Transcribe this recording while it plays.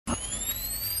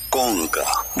konka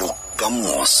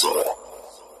bokamoso.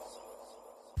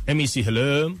 MEC,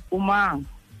 hello. Uma.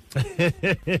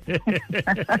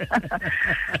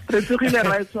 Re tsogile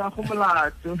ra tswa go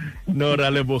molato. No ra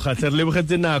le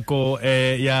bogetse nako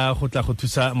ya go tla go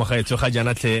thusa mogaetso ga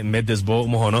jana tle Medesbo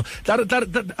mohono. Tla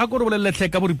a go re boleletle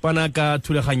ka boripana ka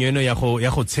thulaganyo eno ya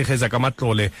go tshegeza ka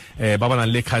matlole ba bana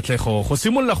le kgatlhego go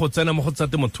simolola go tsena mo go tsa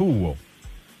temothuo.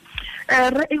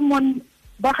 Re imon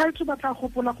ba gaetso ba tla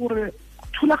gopola gore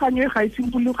thulaganyo ga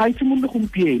isimolola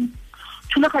gompieno.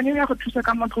 Thulaganyo ya go thusa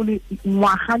ka matlole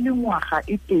ngwaga le ngwaga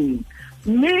e teng.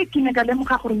 Mme ke ne ka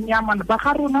lemoga gore nyamana ba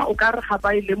ga rona o ka re ga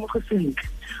ba ile mo go sentle.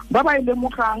 Ba ba ile mo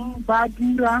gang ba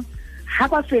dira ha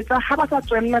ba fetsa ha ba sa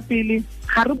tswella pele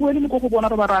ga re boele go bona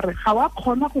re ba rare ga wa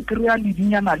khona go kreya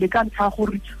ledinyana le ka ntlha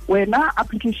gore wena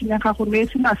application ya gago ne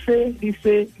se na se le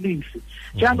se lese.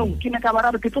 Jaanong ke ne ka ba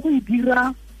rare ke tlo go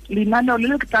dira lenaneo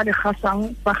le le tla le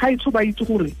gasang ba gaetso ba itse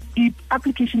gore di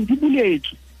application di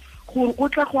buletswe gore o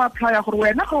tla go apply gore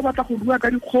wena ga o batla go rua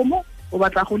ka dikgomo o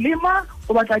batla go lema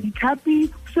o batla ditlhapi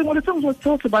sengwe le sengwe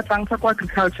se batlang sa kwa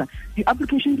agriculture di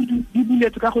application di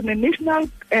buletswe ka gonne National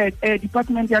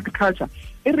Department ya Agriculture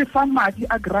e re fa madi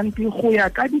a grant go ya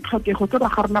ka ditlhokego tse ba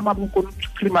ga rona mabokong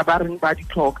prima ba reng ba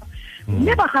ditlhoka.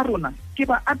 Mme ba ga rona ke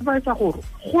ba advise gore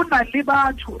go na le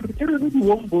batho re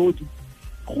di-home body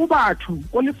go batho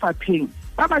go lefapheng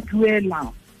ba ba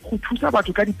duelang go thusa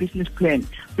batho ka di-business plan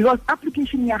because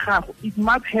application ya gago it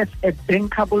must have a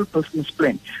bankable business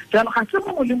plan. Jaanong ga se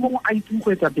mongwe le mongwe a itseng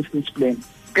go etsa business plan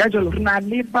ka jalo re na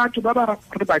le batho ba ba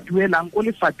re ba duelang go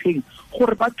lefapheng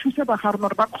gore ba thuse ba ga rona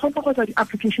gore ba kgone go etsa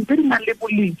di-application tse di nang le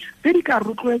boleng tse di ka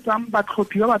rotloetsang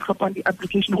batlhophi ba ba tlhophang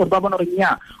di-application gore ba bona gore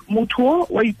nnyaa motho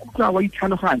wa ikutlwa wa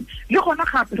itlhaloganya le gona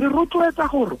gape re rotloetsa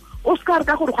gore o se ka re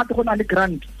ka gore gate go na le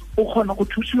grant o kgona go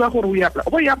thusiwa gore o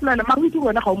e apply mara o itse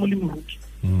wena ga o molemirui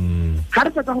ga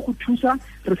re fetsa go thusa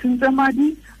re sentse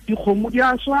madi dikgomo di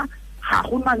a swa ga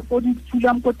go na go di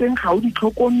fulang ko teng ga o di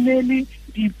tlhokomele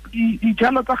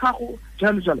dijalo tsa gago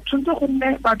jalo tshwanetse go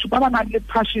nne batho ba ba nang le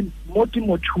passion mo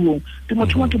temothuong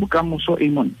ke bokamoso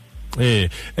Amon.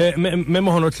 Me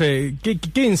mohonotle ke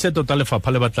eng se tota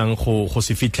lefapha le batlang go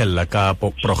se fitlhella ka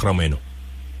program eno?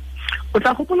 O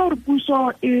tla gopola gore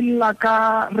puso re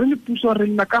le puso re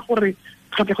nna ka gore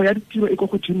tlhokego ya ditiro e go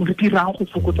godimo re dirang go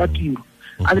fokotsa tiro.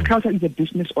 Agriculture is a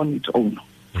business on its own.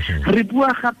 Re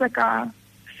bua gape ka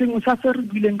sengwe sa se re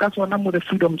buileng ka sona mo the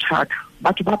Freedom Charter.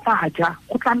 Batho ba tla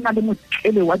go tla nna le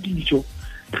motlele wa dijo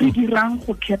re dirang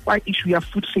go kepa issue ya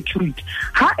food security.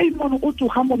 Ha e mono o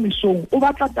tsoga mo mesong o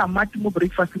batla tamati mo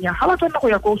breakfast nya ha ba tsena go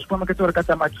ya go supermarket gore ka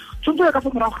tamati tsontse ya ka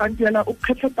fo morago gantsi yala o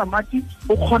kgethe tamati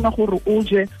o kgona gore o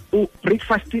je o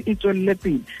breakfast e tswelle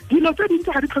pele dilo tse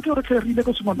dintsi ga di tlhoke gore re ile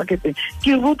go supermarket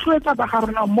ke rotloetsa ba ga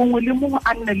rona mongwe le mongwe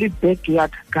a nne le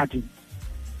backyard garden.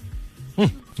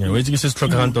 O itse ke se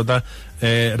tlhokegang tota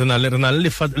re na le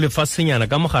lefatshenyana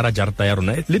ka mogara jarta ya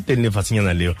rona le teng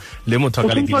lefatshenyana leo le motho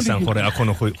ka le dirisang gore a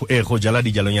kgone go jala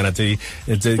dijalonyana tse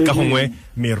ka gongwe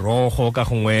merogo ka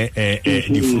gongwe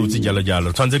di-fruits jalo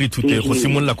tshwanetse re ithute go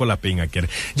simolola ko lapeng a kere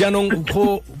jaanong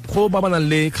go ba banang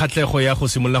le kgatlhego ya go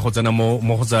simolola go tsena mo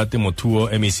go tsa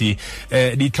temothuo MEC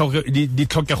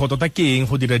ditlhokego tota ke eng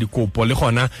go dira dikopo le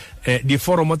gona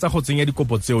diforomo tsa go tsenya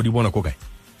dikopo tseo di bona ko kae?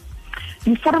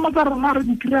 Diforomo tsa rona re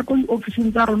di kry-a ko di-officing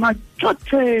tsa rona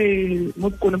tsotlhe mo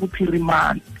bokone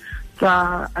bophirimane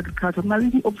tsa agriculture na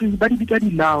le di-office ba di bitsa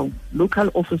dilao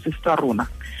local offices tsa rona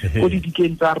ko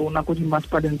didikeng tsa rona ko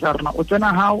di-masepaleng tsa rona o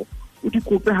tsena hao o di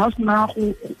kope ha o sena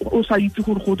o sa itse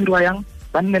gore go dirwa yang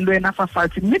ba nne le wena fa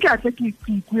fatshe mme ke a tle ke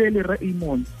ikuele re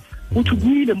Amon o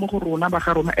thubuile mo go rona ba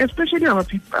ga rona especially our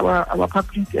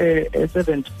public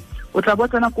servants o tla bo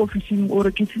tsena ko officing o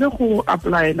re ke tlile go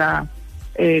applyela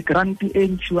grant e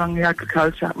ntshiwang ya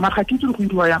agriculture maga ke tsile go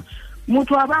dirwa yang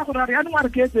motho a ba go re ya nngwe re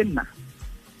ke etse nna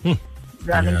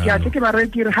ya ke a ke ba re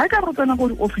ke re ha ka re tsena go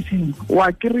di-officing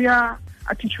wa kry-a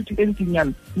attitude e ntseng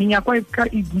yalo menyako e ka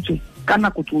e butse ka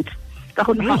nako tsotlhe ka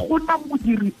gonne ga gona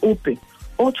modiri ope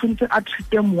o tshwanetse a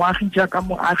treat moagi jaaka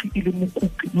moagi e le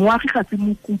mokopi moagi ga se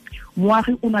mokopi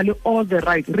moagi o na le all the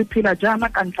right re phela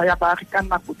jaana ka ntlha ya baagi ka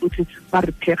nako tsotlhe ba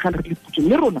re phega re le putso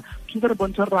le rona ke re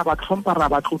bontsha ra ba tlhompha ra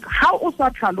ba tlotla ha o sa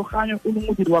tlhaloganye o le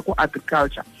modiri wa go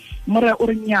agriculture more o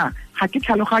re nya ga ke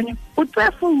tlhaloganye o tse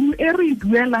founu e re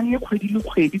duelang e kgwedi le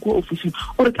kgwedi ko officing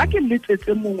o re tla ke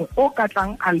letsetse mongwe o ka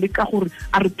tlang a leka gore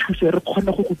a re thuse re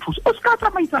kgone go thusa o se ka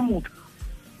tsamaisa motho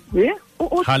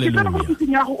o tsena go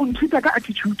officing ya go o nthuta ka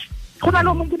attitude go na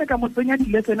le mongwe ka mo tsenya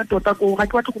dilesene tota ko ga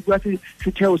ke batla go bua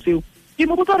setheo seo ke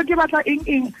mo botsa gore ke batla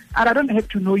eng I don't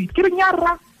have to know it ke re nya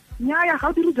ya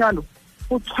ga o dire jalo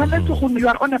o tshwanetse go you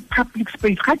are on a public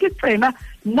space ga ke tsena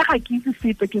nna ga ke itse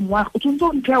sepe ke moagi o tshwanetse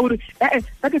go ntlha gore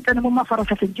ba ke tsena mo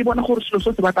mafaratlhatlheng ke bona gore selo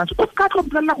se se batlang o ka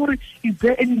tlhomphelela gore is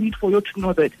there any need for you to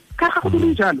know that ka ga go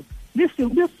dile jalo le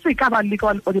se ka ba le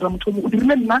ka ba dira motho o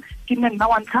dirile nna ke nna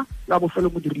wa ntlha la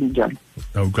bofelo mo dirileng jalo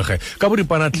okay ka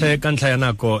boripanatlhe ka ntlha ya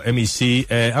nako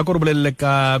MEC a go re bolelle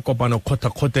ka kopano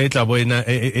khotha e tla boena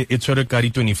e tshwere ka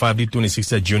di 25 di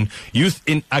 26 June Youth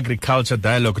in Agriculture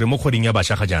Dialogue re mo kgoding ya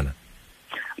basha ga jana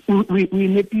we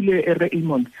nepile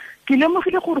Raymond ke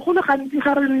lemogile gore go le gantsi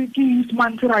ga re ke youth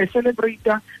month ra celebrate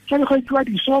ka go itwa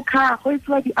di soccer go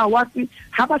itwa di awards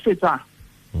ha ba fetsa.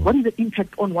 What is the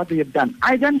impact on what they have done?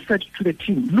 I then said to the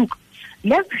team, look,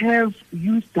 let's have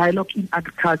youth dialogue in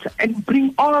agriculture and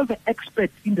bring all the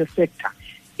experts in the sector,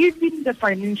 even the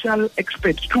financial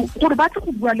experts, to gore ba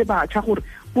tlo bua le batjha gore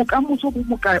bokamoso bo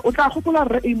mokae o tla gopola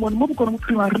Raymond mo bokone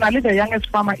mo re na le the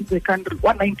youngest farmer in the country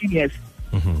 119 years.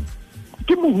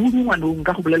 Ke mohudi ngwanong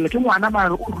ka go bolela ke ngwana mare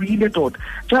o ruile tota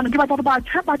jana ke batla gore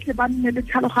batjha ba tle ba nne le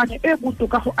tlhaloganyo e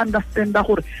botoka go understanda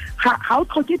gore ga o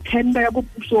tlhoke tender ya go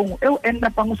pusong e o enda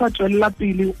pang o sa tswella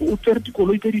pele o tsere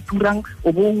dikoloi tse di turang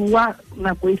o bo wa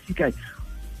nako e sikae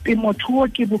temothuo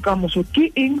ke bokamoso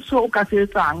ke eng so o ka se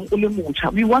etsang o le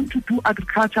motjha we want to do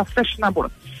agriculture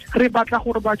fashionable re batla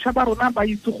gore batjha ba rona ba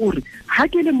itse gore ha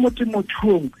ke le mo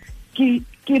temothuong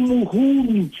ke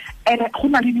mohumi ene go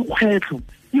na le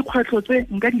dikgwetlho tse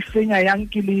nka di fenya yang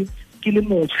ke le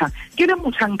motjha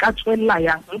nka tswella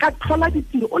yang nka tlhola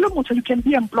ditiro o le motjha you can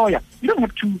be employer you don't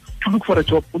have to look for a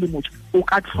job o le motjha o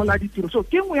ka tlhola ditiro so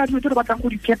ke ngwe ya dilo tse re batlang go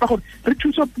di tshepa gore re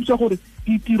thusa puso gore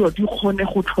ditiro di kgone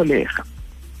go tlholega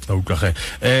okay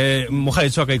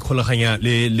mogaetswa ka ikgolaganya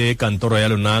le kantoro ya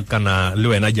lona kana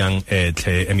le wena jang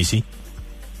tle MEC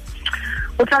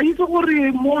o tla itse gore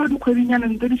mo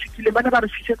dikgwedinyaneng tse di fetile ba ne ba re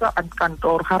fisetsa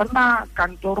kantoro ga rena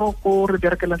kantoro ko re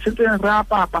berekela sentse re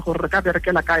apapa gore re ka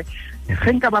berekela kae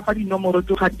ge nka ba fa dinomoro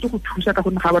tse ga di go thusa ka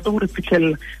gonne ga ba tlo gore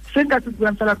fitlhelela se nka se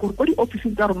buang fela gore ko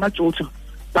di-officing tsa rona tsotlhe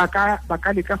ba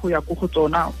ka leka go ya ko go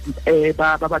tsona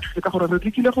ba thuse ka gore re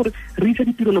lekile gore re ise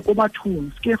ditirelo ko bathong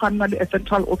ke ga nna le a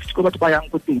central office ko batho ba yang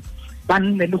ko teng ba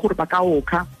nne le gore ba ka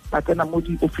okha ba tsena mo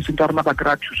di-officing tsa rona ba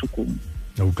kry-a thuso komo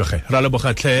okay ra le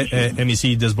bogatlhe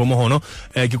MEC Desbomohono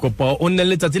ke kopa o nne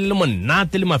letsatsi le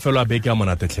monate le mafelo a beke a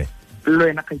monate tlhe le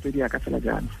wena ka itsedi ya ka fela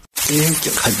jana ke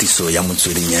kgatiso ya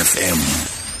Motsweding FM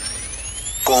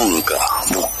konka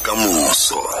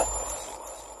bokamoso.